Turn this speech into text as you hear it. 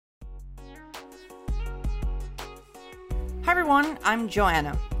Hi everyone, I'm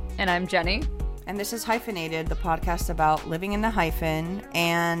Joanna. And I'm Jenny. And this is Hyphenated, the podcast about living in the hyphen,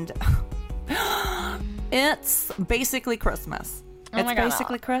 and it's basically Christmas. It's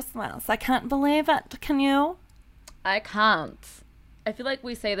basically Christmas. I can't believe it. Can you? I can't. I feel like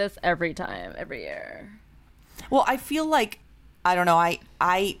we say this every year. Well, I feel like, I don't know,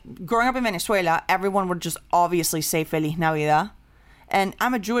 I growing up in Venezuela, everyone would just obviously say Feliz Navidad. And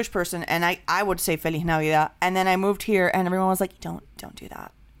I'm a Jewish person, and I would say Feliz Navidad. And then I moved here, and everyone was like, don't do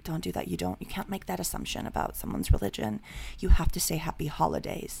that. Don't do that. You can't make that assumption about someone's religion. You have to say happy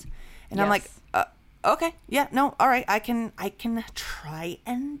holidays. And yes. I'm like, okay, yeah, no, all right. I can try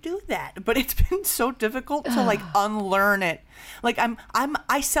and do that. But it's been so difficult to like unlearn it. Like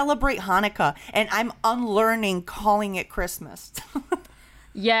I celebrate Hanukkah, and I'm unlearning calling it Christmas.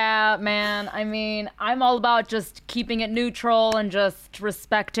 Yeah, man. I mean, I'm all about just keeping it neutral and just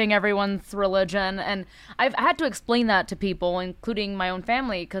respecting everyone's religion. And I've had to explain that to people, including my own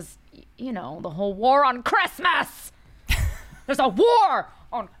family, because, you know, the whole war on Christmas. There's a war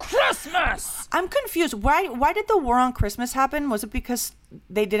on Christmas. I'm confused. Why did the war on Christmas happen? Was it because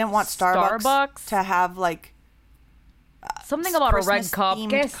they didn't want Starbucks to have, like, something about Christmas a red cup?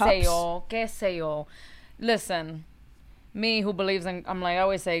 Que cups? sé yo. Listen. Me who believes in, I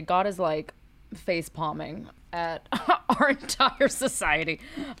always say, God is like face palming at our entire society.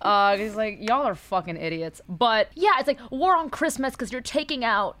 He's like, y'all are fucking idiots. But yeah, it's like war on Christmas because you're taking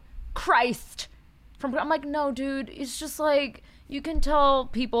out Christ from. I'm like, no, dude. It's just like you can tell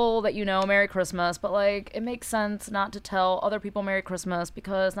people that you know Merry Christmas, but like it makes sense not to tell other people Merry Christmas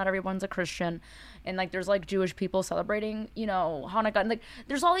because not everyone's a Christian, and like there's like Jewish people celebrating, you know, Hanukkah, and like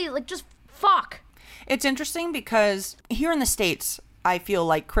there's all these like just fuck. It's interesting because here in the States, I feel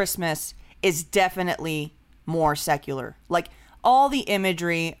like Christmas is definitely more secular. Like, all the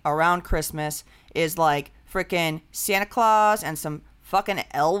imagery around Christmas is like freaking Santa Claus and some fucking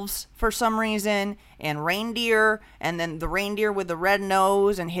elves for some reason, and reindeer, and then the reindeer with the red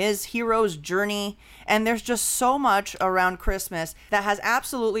nose and his hero's journey. And there's just so much around Christmas that has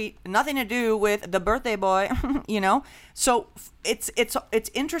absolutely nothing to do with the birthday boy, you know? So it's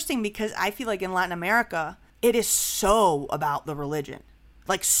interesting because I feel like in Latin America, it is so about the religion.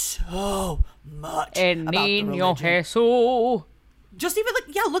 Like, so much El about the Niño religion. Jesús. Just even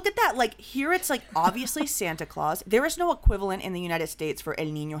like, yeah, look at that. Like, here it's like obviously Santa Claus. There is no equivalent in the United States for El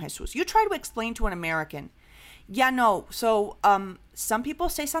Niño Jesús. You try to explain to an American. Yeah, no. So some people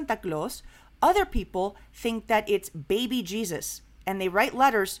say Santa Claus. Other people think that it's baby Jesus. And they write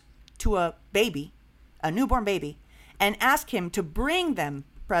letters to a baby, a newborn baby, and ask him to bring them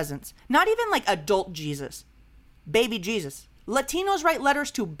presents. Not even like adult Jesus. Baby Jesus. Latinos write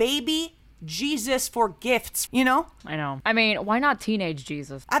letters to baby Jesus for gifts, you know? I know. I mean, why not teenage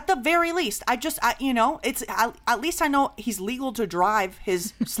Jesus? At the very least, you know, at least I know he's legal to drive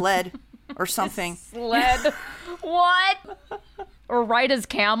his sled or something. Sled? What? Or ride his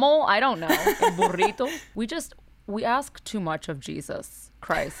camel? I don't know. El burrito? We ask too much of Jesus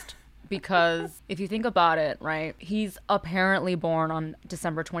Christ. Because if you think about it, right, he's apparently born on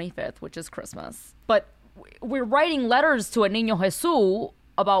December 25th, which is Christmas. But we're writing letters to a Niño Jesús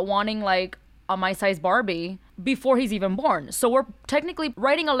about wanting like a my-size Barbie before he's even born. So we're technically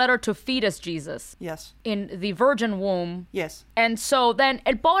writing a letter to fetus Jesus. Yes. In the virgin womb. Yes. And so then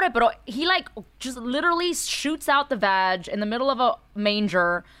El Pobre, pero he like just literally shoots out the vag in the middle of a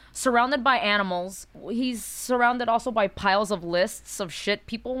manger, surrounded by animals. He's surrounded also by piles of lists of shit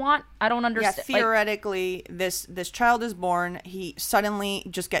people want. I don't understand. Yeah, theoretically, this child is born. He suddenly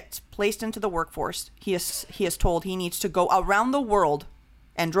just gets placed into the workforce. He is told he needs to go around the world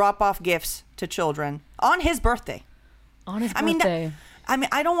and drop off gifts to children on his birthday. On his birthday. I mean,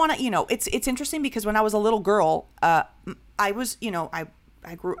 I don't want to, you know, it's interesting because when I was a little girl, I was, you know,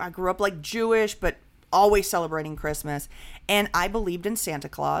 I grew up like Jewish, but always celebrating Christmas. And I believed in Santa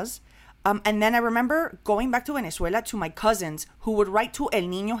Claus. And then I remember going back to Venezuela to my cousins who would write to El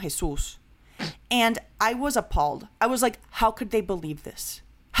Niño Jesús. And I was appalled. I was like, how could they believe this?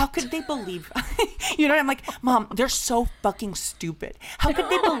 How could they believe? You know, I'm like, Mom, they're so fucking stupid. How could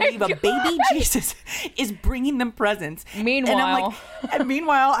they believe a baby Jesus is bringing them presents? Meanwhile,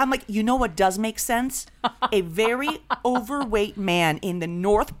 I'm like, you know what does make sense? A very overweight man in the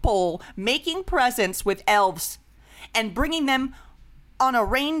North Pole making presents with elves and bringing them on a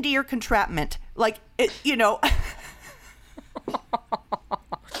reindeer entrapment. Like, you know.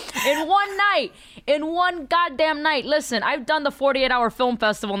 In one night. In one goddamn night. Listen, I've done the 48-hour film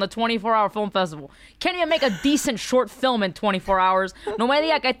festival and the 24-hour film festival. Can't even make a decent short film in 24 hours. No me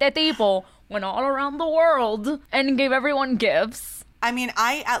diga que este tipo went all around the world and gave everyone gifts. I mean,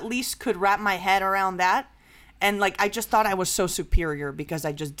 I at least could wrap my head around that. And like, I just thought I was so superior because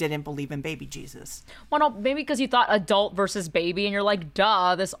I just didn't believe in baby Jesus. Well, no, maybe because you thought adult versus baby, and you're like,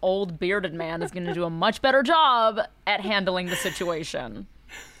 duh, this old bearded man is going to do a much better job at handling the situation.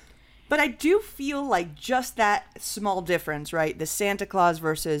 But I do feel like just that small difference, right? The Santa Claus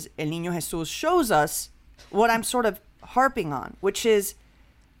versus El Niño Jesus shows us what I'm sort of harping on, which is,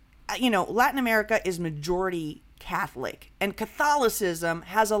 Latin America is majority Catholic, and Catholicism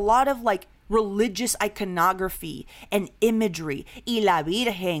has a lot of like religious iconography and imagery, y la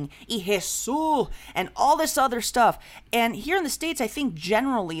Virgen, y Jesús, and all this other stuff. And here in the States, I think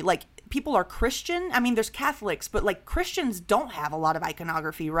generally, like, people are Christian. I mean, there's Catholics, but like Christians don't have a lot of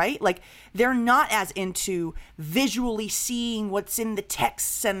iconography, right? Like, they're not as into visually seeing what's in the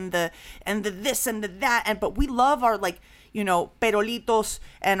texts and the this and the that. But we love our, like, perolitos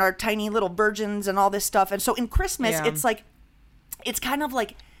and our tiny little virgins and all this stuff. And so in Christmas, it's like, it's kind of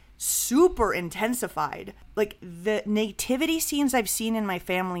like super intensified. Like, the nativity scenes I've seen in my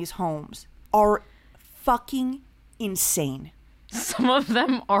family's homes are fucking insane. Some of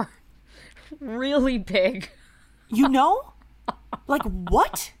them are really big. Like,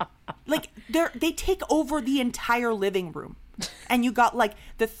 what? Like, they take over the entire living room. And you got like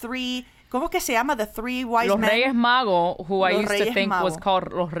the three, ¿cómo que se llama? The three wise Los men. Reyes Magos, who I Los used to Reyes think was Magos.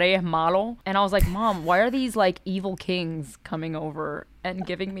 called Los Reyes Malos. And I was like, Mom, why are these like evil kings coming over and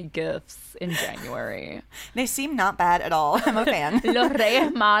giving me gifts in January? They seem not bad at all. I'm a fan. Los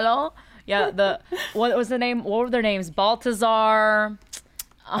Reyes Malos. Yeah, what was the name? What were their names? Baltazar.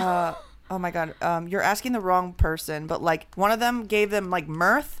 Oh my God. You're asking the wrong person, but like one of them gave them like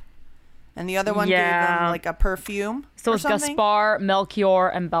mirth and the other one gave them like a perfume. So or it's something. Gaspar, Melchior,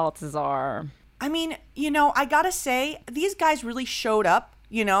 and Baltazar. I mean, I gotta say, these guys really showed up,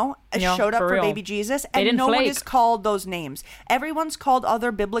 showed up for real. baby Jesus, They and didn't no one flake. is called those names. Everyone's called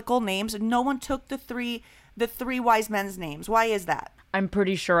other biblical names, and no one took the three wise men's names. Why is that? I'm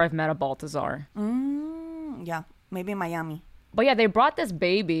pretty sure I've met a Baltazar. Yeah, maybe Miami. But yeah, they brought this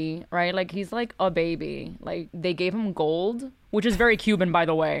baby, right? Like, he's like a baby. Like, they gave him gold, which is very Cuban, by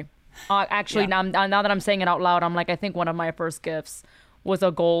the way. Actually, Yeah. now that I'm saying it out loud, I'm like, I think one of my first gifts was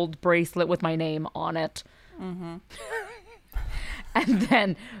a gold bracelet with my name on it. Mm-hmm. And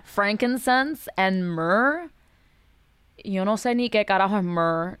then frankincense and myrrh. Yo no sé ni qué carajo es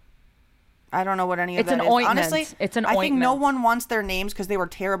myrrh. I don't know what any of It's that an is. ointment. Honestly, It's an I think no ointment. one wants their names because they were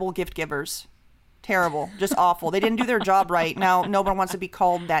terrible gift givers. Terrible. Just awful. They didn't do their job right. Now no one wants to be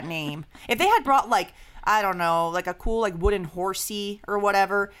called that name. If they had brought, like, I don't know, like a cool, like, wooden horsey or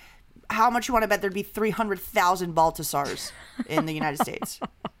whatever, how much you want to bet there'd be 300,000 Baltasars in the United States?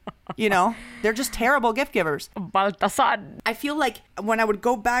 They're just terrible gift givers. Baltasar. I feel like when I would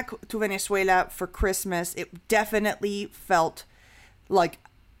go back to Venezuela for Christmas, it definitely felt like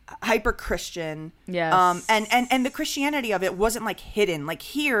hyper Christian. Yes. And the Christianity of it wasn't like hidden. Like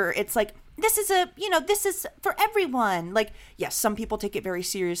here, it's like, this is for everyone. Like, yes, some people take it very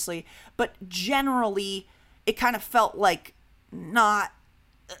seriously, but generally it kind of felt like not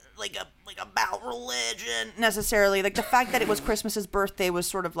like about religion necessarily. Like, the fact that it was Christmas's birthday was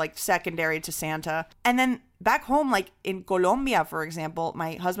sort of like secondary to Santa. And then back home, like in Colombia, for example,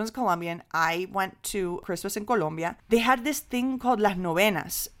 my husband's Colombian. I went to Christmas in Colombia. They had this thing called Las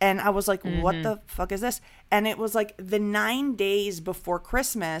Novenas. And I was like, what the fuck is this? And it was like the 9 days before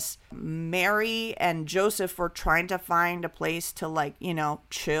Christmas, Mary and Joseph were trying to find a place to, like,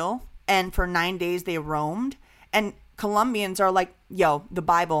 chill. And for 9 days they roamed. And Colombians are like, yo, the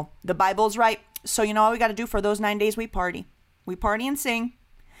Bible's right. So you know what we got to do for those 9 days? We party and sing.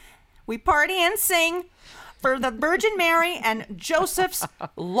 We party and sing for the Virgin Mary and Joseph's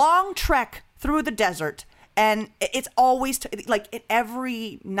long trek through the desert. And it's always like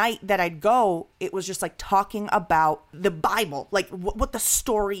every night that I'd go, it was just like talking about the Bible, like what the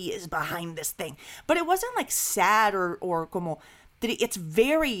story is behind this thing. But it wasn't like sad or como. It's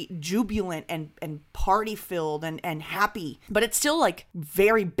very jubilant and party filled and happy, but it's still like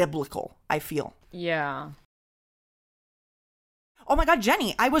very biblical, I feel. Yeah. Oh my God,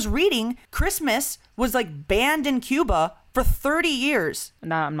 Jenny, I was reading Christmas was like banned in Cuba for 30 years.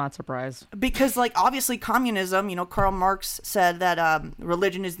 Nah, I'm not surprised. Because, like, obviously communism, Karl Marx said that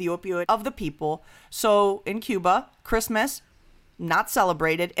religion is the opioid of the people. So in Cuba, Christmas, not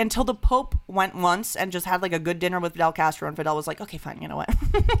celebrated until the Pope went once and just had like a good dinner with Fidel Castro, and Fidel was like, okay, fine, you know what?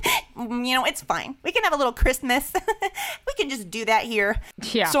 It's fine. We can have a little Christmas. We can just do that here.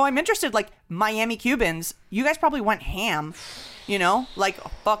 Yeah. So I'm interested, like, Miami Cubans, you guys probably went ham, like,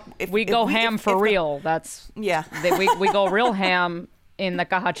 fuck. If We go if ham if for the- real. That's Yeah. we go real ham in the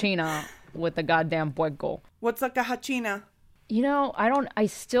cajachina with the goddamn puerco. What's a cajachina? I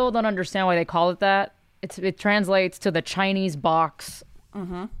still don't understand why they call it that. It translates to the Chinese box.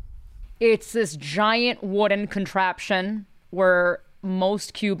 It's this giant wooden contraption where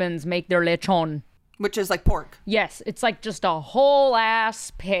most Cubans make their lechon. Which is like pork. Yes, it's like just a whole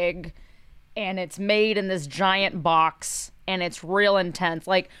ass pig, and it's made in this giant box, and it's real intense.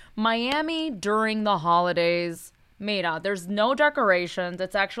 Like Miami during the holidays, mira, there's no decorations.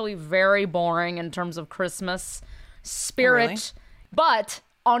 It's actually very boring in terms of Christmas spirit. Really? But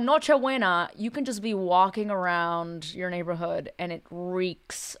on Nochebuena, you can just be walking around your neighborhood and it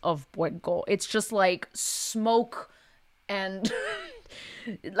reeks of puerco. It's just like smoke and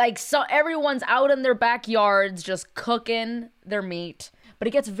like so everyone's out in their backyards just cooking their meat. But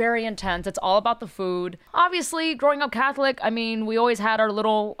it gets very intense. It's all about the food. Obviously, growing up Catholic, I mean, we always had our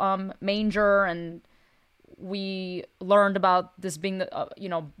little manger, and we learned about this being the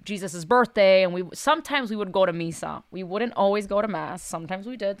Jesus's birthday, and sometimes we would go to misa. We wouldn't always go to mass. Sometimes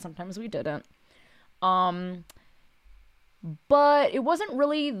we did, sometimes we didn't. But it wasn't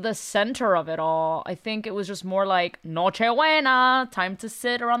really the center of it all. I think it was just more like Nochebuena, time to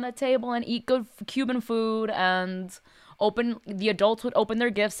sit around the table and eat good Cuban food, and the adults would open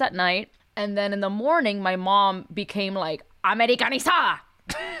their gifts at night. And then in the morning, my mom became like Americanizada.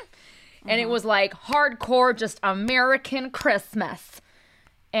 And it was like hardcore, just American Christmas.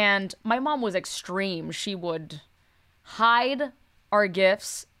 And my mom was extreme. She would hide our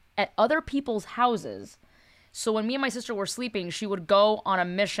gifts at other people's houses. So when me and my sister were sleeping, she would go on a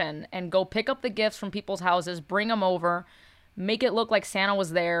mission and go pick up the gifts from people's houses, bring them over, make it look like Santa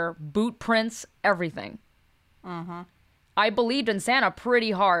was there, boot prints, everything. I believed in Santa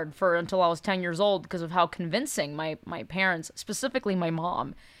pretty hard until I was 10 years old because of how convincing my parents, specifically my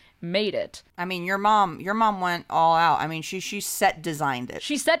mom, made it. I mean, your mom went all out. I mean, she set designed it.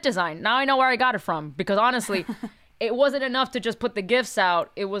 She set design. Now I know where I got it from, because honestly, it wasn't enough to just put the gifts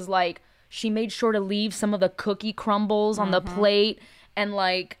out. It was like she made sure to leave some of the cookie crumbles on the plate, and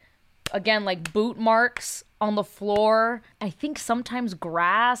like boot marks on the floor. I think sometimes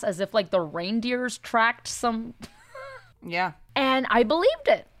grass, as if like the reindeers tracked some. Yeah. And I believed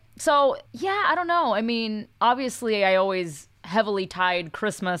it. So yeah, I don't know. I mean, obviously I always heavily tied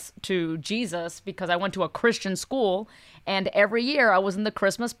Christmas to Jesus because I went to a Christian school, and every year I was in the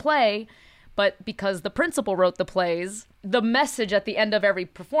Christmas play. But because the principal wrote the plays, the message at the end of every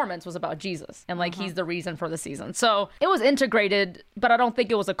performance was about Jesus, and like he's the reason for the season. So it was integrated, but I don't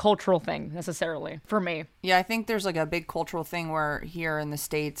think it was a cultural thing necessarily for me. Yeah, I think there's like a big cultural thing where here in the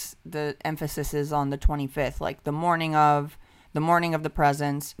States, the emphasis is on the 25th, like the morning of the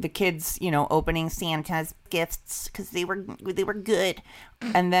presents, the kids, opening Santa's gifts because they were good.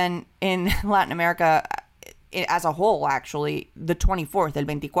 And then in Latin America, as a whole, actually, the 24th, el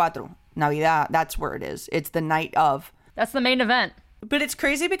 24, Navidad, that's where it is. It's the night of. That's the main event. But it's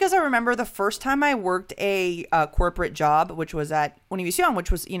crazy because I remember the first time I worked a corporate job, which was at Univision,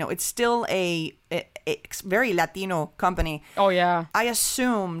 which was, it's still a very Latino company. Oh, yeah. I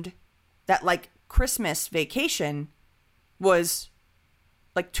assumed that like Christmas vacation was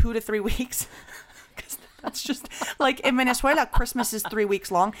like 2 to 3 weeks. Because that's just like in Venezuela, Christmas is 3 weeks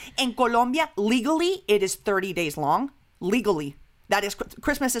long. In Colombia, legally, it is 30 days long. Legally. That is,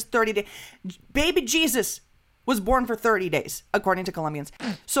 Christmas is 30 days. Baby Jesus was born for 30 days, according to Colombians.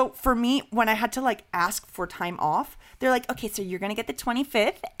 So for me, when I had to like ask for time off, they're like, okay, so you're going to get the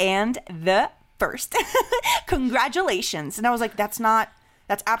 25th and the 1st. Congratulations. And I was like, that's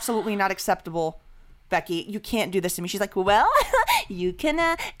absolutely not acceptable, Becky. You can't do this to me. She's like, well, you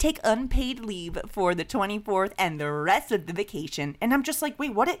can take unpaid leave for the 24th and the rest of the vacation. And I'm just like,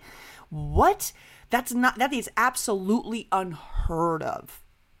 wait, what? That is absolutely unheard of.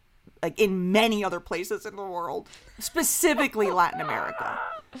 Like in many other places in the world, specifically Latin America.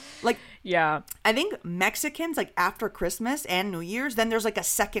 Like, yeah, I think Mexicans, like after Christmas and New Year's, then there's like a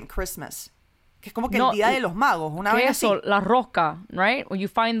second Christmas. Que como que el Día de los Magos, una vez así. La roca, right? When you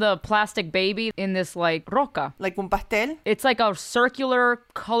find the plastic baby in this like roca. Like un pastel? It's like a circular,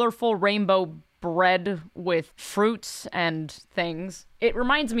 colorful rainbow bread with fruits and things. It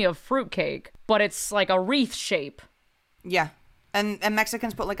reminds me of fruitcake, but it's like a wreath shape. Yeah. And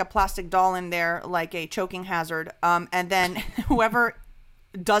Mexicans put like a plastic doll in there, like a choking hazard. And then whoever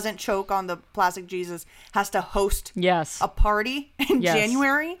doesn't choke on the plastic Jesus has to host a party in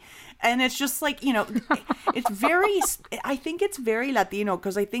January. And it's just like, it's I think it's very Latino,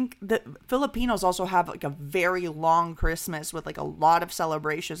 because I think the Filipinos also have like a very long Christmas with like a lot of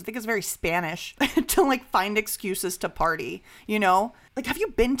celebrations. I think it's very Spanish to like find excuses to party, Like, have you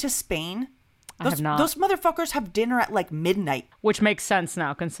been to Spain? I have not. Those motherfuckers have dinner at like midnight. Which makes sense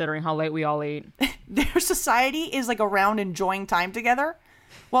now, considering how late we all eat. Their society is like around enjoying time together.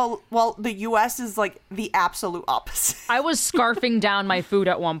 Well, the U.S. is like the absolute opposite. I was scarfing down my food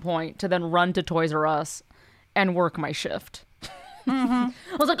at one point to then run to Toys R Us and work my shift. I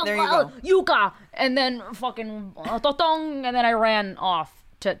was like, There you go. Yuka! And then fucking totong, and then I ran off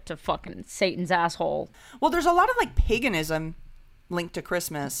to fucking Satan's asshole. Well, there's a lot of like paganism linked to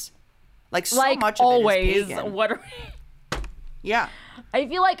Christmas. Like so Like much of always, it is pagan. what are Yeah. I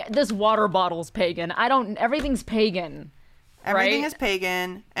feel like this water bottle's pagan. Everything's pagan. Everything Right? is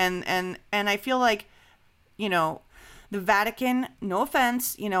pagan, and I feel like, you know, the Vatican, no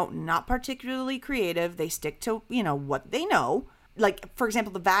offense, you know, not particularly creative. They stick to, you know, what they know. Like, for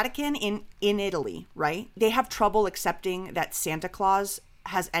example, the Vatican in Italy, right? They have trouble accepting that Santa Claus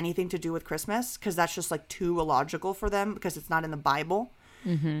has anything to do with Christmas because that's just like too illogical for them because it's not in the Bible.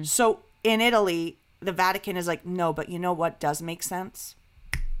 So in Italy, the Vatican is like, no, but you know what does make sense?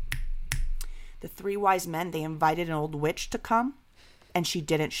 The three wise men, they invited an old witch to come and she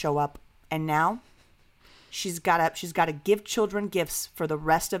didn't show up. And now she's got to give children gifts for the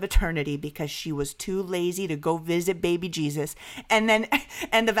rest of eternity because she was too lazy to go visit baby Jesus. And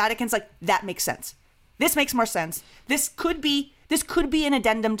the Vatican's like, that makes sense. This makes more sense. This could be an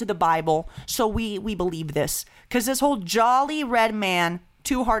addendum to the Bible. So we believe this because this whole jolly red man,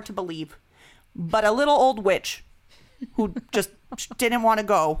 too hard to believe, but a little old witch who just didn't want to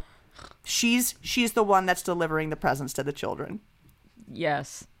go. She's the one that's delivering the presents to the children.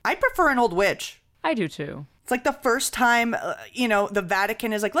 Yes. I prefer an old witch. I do too. It's like the first time, you know, the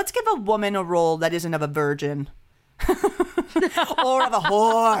Vatican is like, let's give a woman a role that isn't of a virgin. Or of a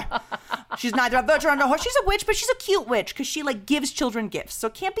whore. She's neither a virgin nor a whore. She's a witch, but she's a cute witch because she like gives children gifts. So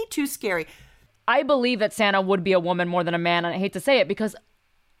it can't be too scary. I believe that Santa would be a woman more than a man, and I hate to say it because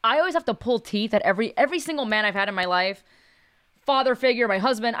I always have to pull teeth at every single man I've had in my life. Father figure, my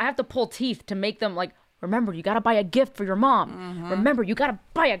husband, I have to pull teeth to make them like, remember, you gotta buy a gift for your mom. Remember, you gotta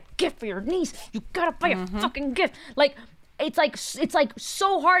buy a gift for your niece. You gotta buy a fucking gift. Like, it's like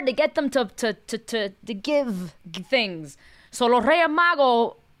so hard to get them to give things. So Los Reyes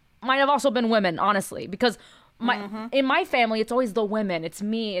Magos might have also been women, honestly, because in my family, it's always the women. It's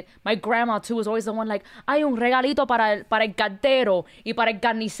me. My grandma, too, is always the one like, hay un regalito para el cartero, y para el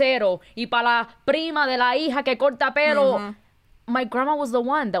carnicero, y para la prima de la hija que corta pelo. My grandma was the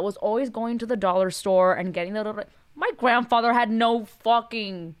one that was always going to the dollar store and getting the little... My grandfather had no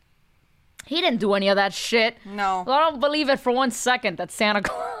fucking... He didn't do any of that shit. No. I don't believe it for 1 second that Santa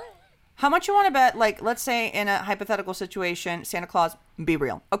Claus... How much you want to bet, like, let's say in a hypothetical situation, Santa Claus, be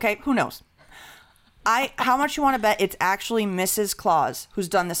real. Okay, who knows? How much you want to bet it's actually Mrs. Claus who's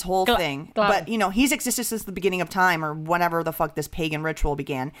done this whole thing. But, you know, he's existed since the beginning of time or whenever the fuck this pagan ritual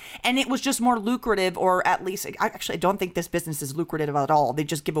began. And it was just more lucrative, or at least, I don't think this business is lucrative at all. They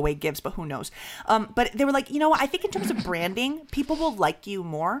just give away gifts, but who knows? But they were like, you know what? I think in terms of branding, people will like you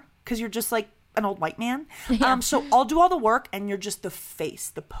more because you're just like an old white man. Yeah. So I'll do all the work and you're just the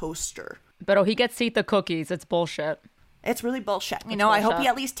face, the poster. But he gets to eat the cookies. It's bullshit. It's really bullshit. You know, I hope he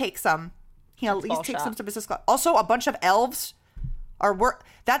at least takes some. He at least takes some to Mrs. Claus. Also, a bunch of elves are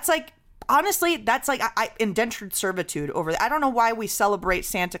that's like, honestly, that's like indentured servitude over there. I don't know why we celebrate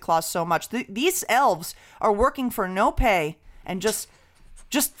Santa Claus so much. These elves are working for no pay and just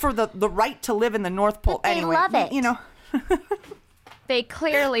for the right to live in the North Pole. But they anyway, love it. You know. They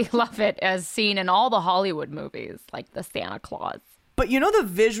clearly love it, as seen in all the Hollywood movies, like the Santa Claus. But you know the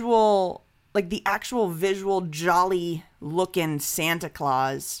visual, like the actual visual jolly looking Santa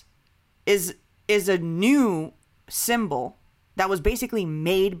Claus is a new symbol that was basically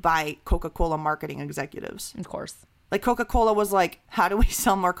made by Coca-Cola marketing executives. Of course. Like Coca-Cola was like, how do we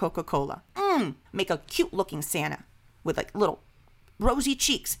sell more Coca-Cola? Make a cute looking Santa with like little rosy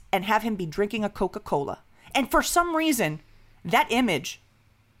cheeks and have him be drinking a Coca-Cola. And for some reason, that image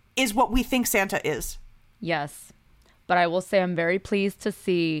is what we think Santa is. Yes. But I will say I'm very pleased to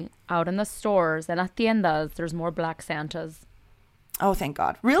see out in the stores and at tiendas, there's more black Santas. Oh, thank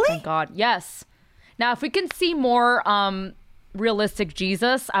God. Really? Thank God. Yes. Now, if we can see more realistic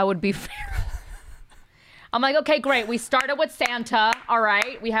Jesus, I would be fair. I'm like, okay, great. We started with Santa. All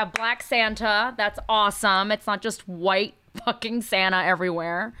right. We have black Santa. That's awesome. It's not just white fucking Santa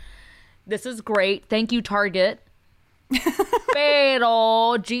everywhere. This is great. Thank you, Target.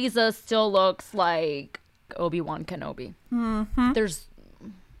 Pero Jesus still looks like Obi-Wan Kenobi.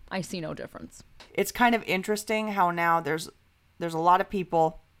 I see no difference. It's kind of interesting how now there's a lot of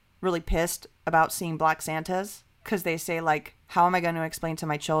people really pissed about seeing black Santas because they say, like, how am I going to explain to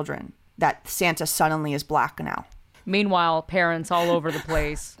my children that Santa suddenly is black now? Meanwhile, parents all over the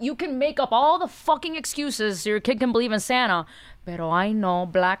place. You can make up all the fucking excuses so your kid can believe in Santa. Pero I know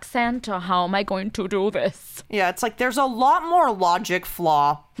Black Santa. How am I going to do this? Yeah, it's like there's a lot more logic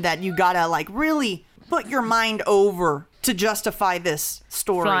flaw that you gotta like really put your mind over to justify this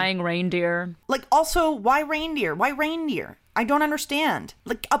story. Flying reindeer. Like, also, why reindeer? Why reindeer? I don't understand.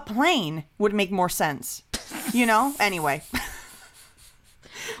 Like, a plane would make more sense. You know? Anyway.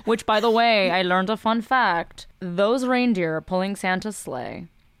 Which, by the way, I learned a fun fact. Those reindeer pulling Santa's sleigh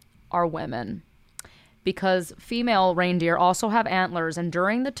are women. Because female reindeer also have antlers, and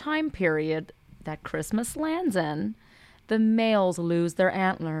during the time period that Christmas lands in, the males lose their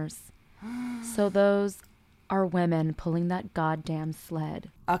antlers. So those are women pulling that goddamn sled.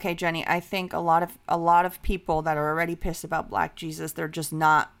 Okay, Jenny, I think a lot of people that are already pissed about Black Jesus,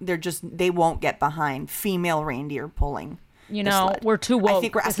 they won't get behind female reindeer pulling. You know, we're too woke. I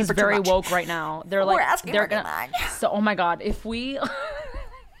think we're asking this is for too very much. woke right now. They're like, we're asking they're for too gonna. much. So, oh my god, if we.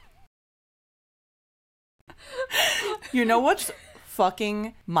 You know what's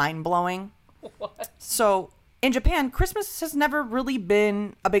fucking mind-blowing? What? So, in Japan, Christmas has never really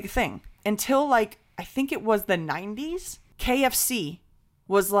been a big thing until, like, I think it was the 90s. KFC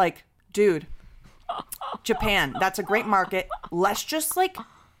was like, dude, Japan, that's a great market. Let's just, like,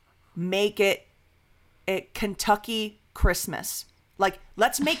 make it a Kentucky Christmas. Like,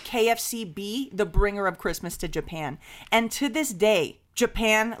 let's make KFC be the bringer of Christmas to Japan. And to this day,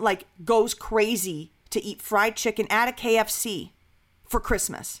 Japan, like, goes crazy to eat fried chicken at a KFC for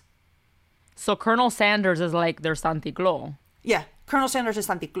Christmas. So Colonel Sanders is like their Santa Claus. Yeah, Colonel Sanders is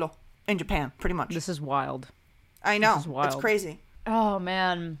Santa Claus in Japan, pretty much. This is wild. I know. This is wild. It's crazy. Oh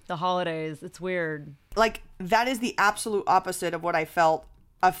man, the holidays. It's weird. Like, that is the absolute opposite of what I feel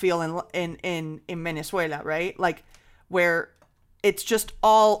in Venezuela, right? Like, where it's just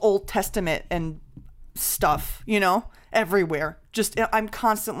all Old Testament and stuff, you know, everywhere. Just, I'm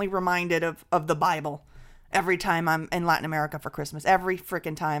constantly reminded of the Bible every time I'm in Latin America for Christmas. Every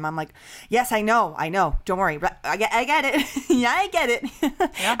freaking time. I'm like, yes, I know. Don't worry. I get it. Yeah, I get it.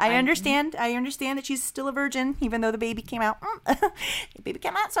 Yep, I understand that she's still a virgin, even though the baby came out. The baby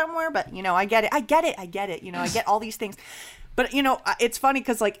came out somewhere, but, you know, I get it. You know, I get all these things. But, you know, it's funny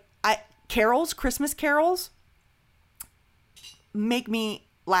because, like, Christmas carols make me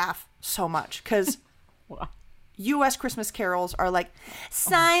laugh so much because U.S. Christmas carols are like,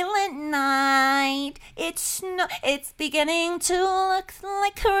 Silent Night, it's beginning to look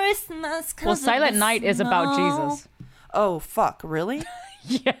like Christmas. Well, Silent Night is about Jesus. Oh, fuck, really?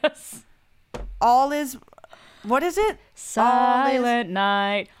 Yes. What is it? Silent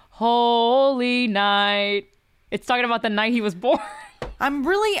Night, Holy Night. It's talking about the night he was born. I'm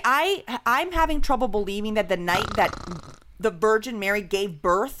having trouble believing that the night that the Virgin Mary gave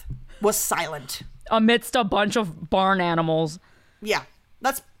birth was silent. Amidst a bunch of barn animals. Yeah,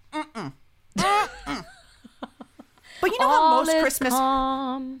 that's But you know how most Christmas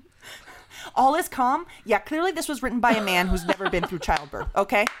calm. All is calm? Yeah, clearly this was written by a man who's never been through childbirth,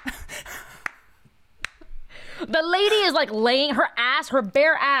 okay? The lady is like laying her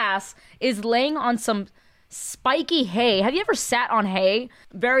bare ass is laying on some spiky hay. Have you ever sat on hay?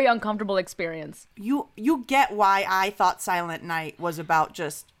 Very uncomfortable experience. You get why I thought Silent Night was about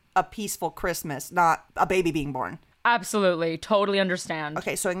just a peaceful Christmas, not a baby being born. Absolutely. Totally understand.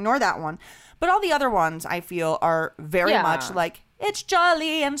 Okay, so ignore that one. But all the other ones, I feel, are very much like, it's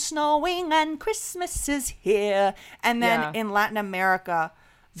jolly and snowing and Christmas is here. And then in Latin America,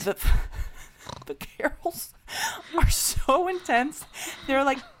 the carols are so intense. They're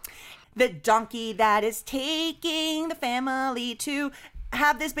like, the donkey that is taking the family to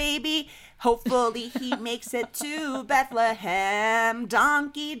have this baby. Hopefully he makes it to Bethlehem.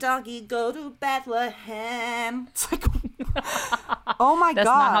 Donkey, donkey, go to Bethlehem. It's like, oh my God. That's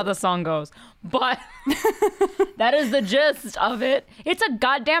not how the song goes. But that is the gist of it. It's a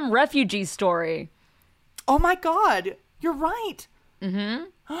goddamn refugee story. Oh my God. You're right. Mm-hmm.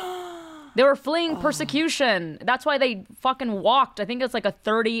 They were fleeing persecution. That's why they fucking walked. I think it's like a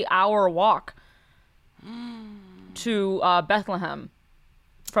 30-hour walk to Bethlehem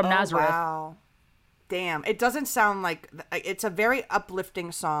from Nazareth. Wow. Damn. It doesn't sound like... It's a very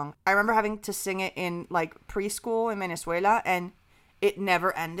uplifting song. I remember having to sing it in, like, preschool in Venezuela, and it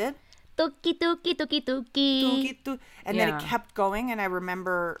never ended. Tuki, tuki, tuki, tuki. And then it kept going, and I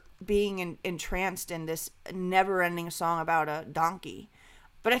remember being entranced in this never-ending song about a donkey.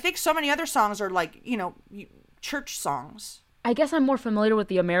 But I think so many other songs are like, you know, church songs. I guess I'm more familiar with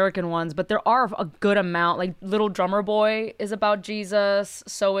the American ones, but there are a good amount. Like Little Drummer Boy is about Jesus.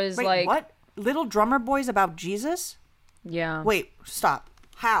 So is Wait, like... what? Little Drummer Boy's about Jesus? Yeah. Wait, stop.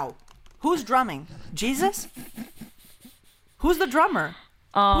 How? Who's drumming? Jesus? Who's the drummer?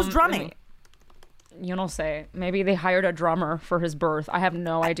 Who's drumming? You don't say. Maybe they hired a drummer for his birth. I have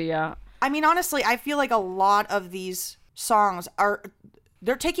no idea. I mean, honestly, I feel like a lot of these songs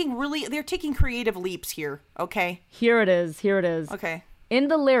they're taking creative leaps here, okay? Here it is. Okay. In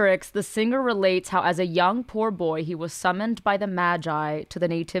the lyrics, the singer relates how as a young poor boy, he was summoned by the Magi to the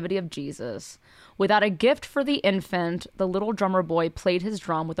nativity of Jesus. Without a gift for the infant, the little drummer boy played his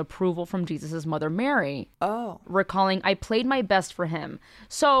drum with approval from Jesus' mother Mary. Oh. Recalling, I played my best for him.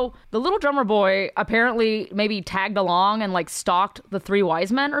 So the little drummer boy apparently maybe tagged along and like stalked the three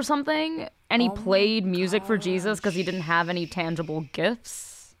wise men or something. And he played music for Jesus because he didn't have any tangible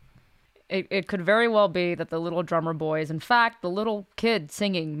gifts. It could very well be that the little drummer boy is, in fact, the little kid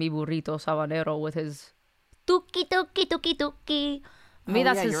singing Mi Burrito Sabanero with his tuki, tuki, tuki, tuki. Maybe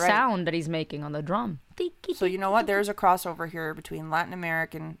that's his sound that he's making on the drum. So you know what? There's a crossover here between Latin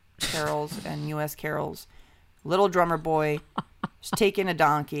American carols and U.S. carols. Little drummer boy is taking a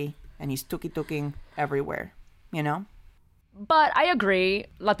donkey and he's tuki-tuking everywhere, you know? But I agree.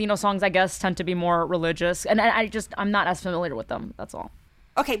 Latino songs, I guess, tend to be more religious. And I'm not as familiar with them. That's all.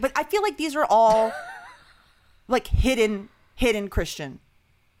 Okay, but I feel like these are all like hidden Christian.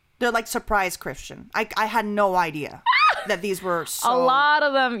 They're like surprise Christian. I had no idea that these were so... A lot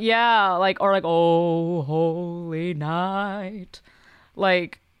of them, yeah. Like, oh, holy night.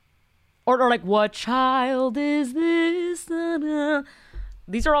 Like, or like, what child is this?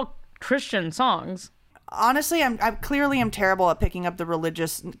 These are all Christian songs. Honestly, I clearly am terrible at picking up the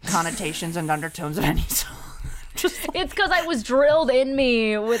religious connotations and undertones of any song. It's because I was drilled in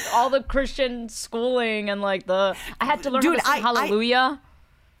me with all the Christian schooling and like I had to learn how to sing Hallelujah.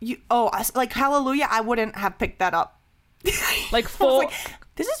 Like Hallelujah, I wouldn't have picked that up. Like full. Like,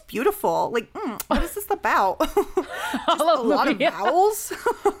 this is beautiful. Like, what is this about? Just a lot of vowels.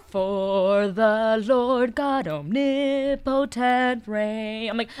 For the Lord God omnipotent reign.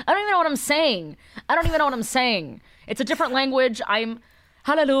 I'm like, I don't even know what I'm saying. It's a different language. I'm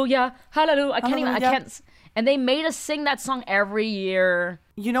hallelujah. I can't. And they made us sing that song every year.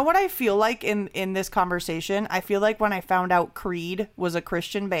 You know what I feel like in this conversation? I feel like when I found out Creed was a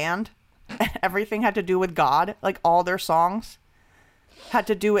Christian band and everything had to do with God, like all their songs had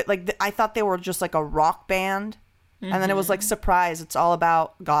to do it. Like I thought they were just like a rock band. Mm-hmm. And then it was like, surprise, it's all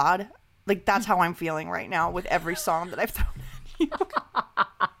about God. Like that's how I'm feeling right now with every song that I've thrown at you.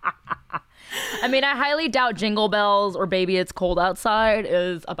 I mean, I highly doubt Jingle Bells or Baby It's Cold Outside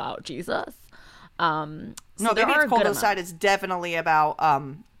is about Jesus. No, Baby It's Cold Outside is definitely about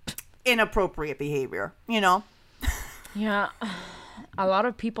inappropriate behavior, you know? Yeah. A lot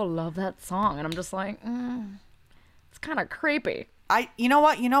of people love that song, and I'm just like, it's kind of creepy. You know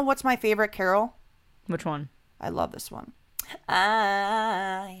what? You know what's my favorite carol? Which one? I love this one.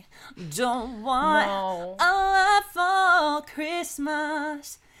 I don't want a lot for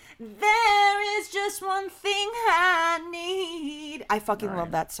Christmas. There is just one thing I need. I fucking love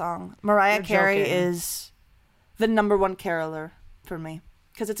that song. Mariah Carey is the number one caroler for me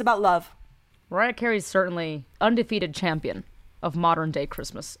because it's about love. Mariah Carey is certainly undefeated champion of modern day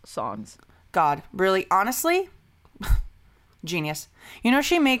Christmas songs. God, really, honestly, genius. You know,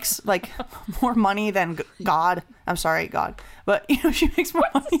 she makes like more money than God. I'm sorry, God. But you know, she makes more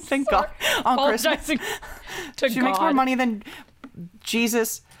money than God on Christmas. She makes more money than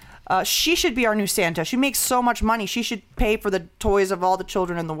Jesus. She should be our new Santa. She makes so much money. She should pay for the toys of all the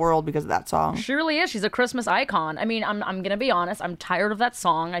children in the world because of that song. She really is. She's a Christmas icon. I mean, I'm going to be honest. I'm tired of that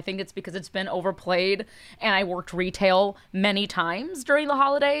song. I think it's because it's been overplayed, and I worked retail many times during the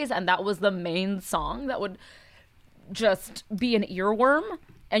holidays, and that was the main song that would just be an earworm.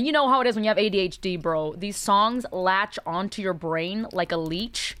 And you know how it is when you have ADHD, bro. These songs latch onto your brain like a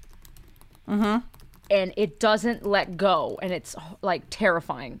leech. Mm-hmm. And it doesn't let go, and it's like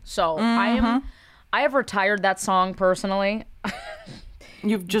terrifying. So I have retired that song personally.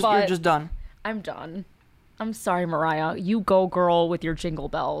 You're just done. I'm done. I'm sorry, Mariah. You go, girl, with your Jingle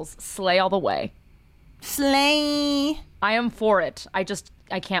Bells. Slay all the way. Slay. I am for it. I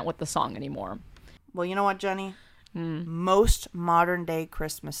can't with the song anymore. Well, you know what, Jenny? Most modern day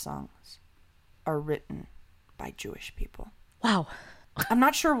Christmas songs are written by Jewish people. Wow. I'm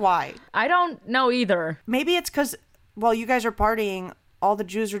not sure why. I don't know either. Maybe it's because while you guys are partying, all the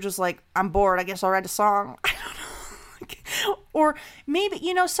Jews are just like, I'm bored. I guess I'll write a song. I don't know. Or maybe,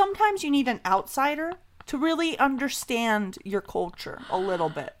 you know, sometimes you need an outsider to really understand your culture a little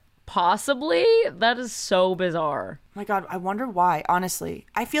bit. Possibly. That is so bizarre. My God, I wonder why. Honestly,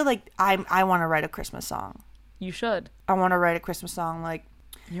 I feel like I want to write a Christmas song. You should. I want to write a Christmas song like,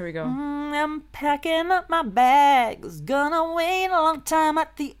 Here we go. I'm packing up my bags. Gonna wait a long time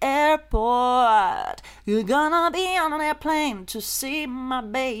at the airport. You're gonna be on an airplane to see my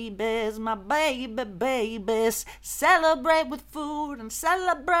babies, babies. Celebrate with food and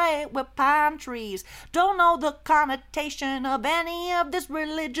celebrate with pine trees. Don't know the connotation of any of this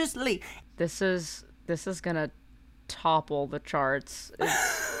religiously. This is gonna topple the charts.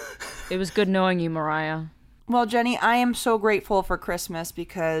 It was good knowing you, Mariah. Well, Jenny, I am so grateful for Christmas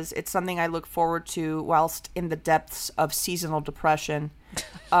because it's something I look forward to whilst in the depths of seasonal depression.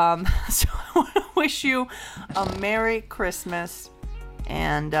 So I want to wish you a Merry Christmas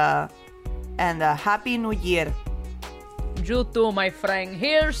and a Happy New Year. You too, my friend.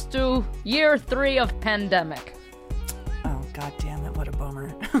 Here's to year 3 of pandemic. Oh, God damn it, what a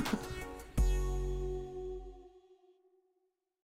bummer.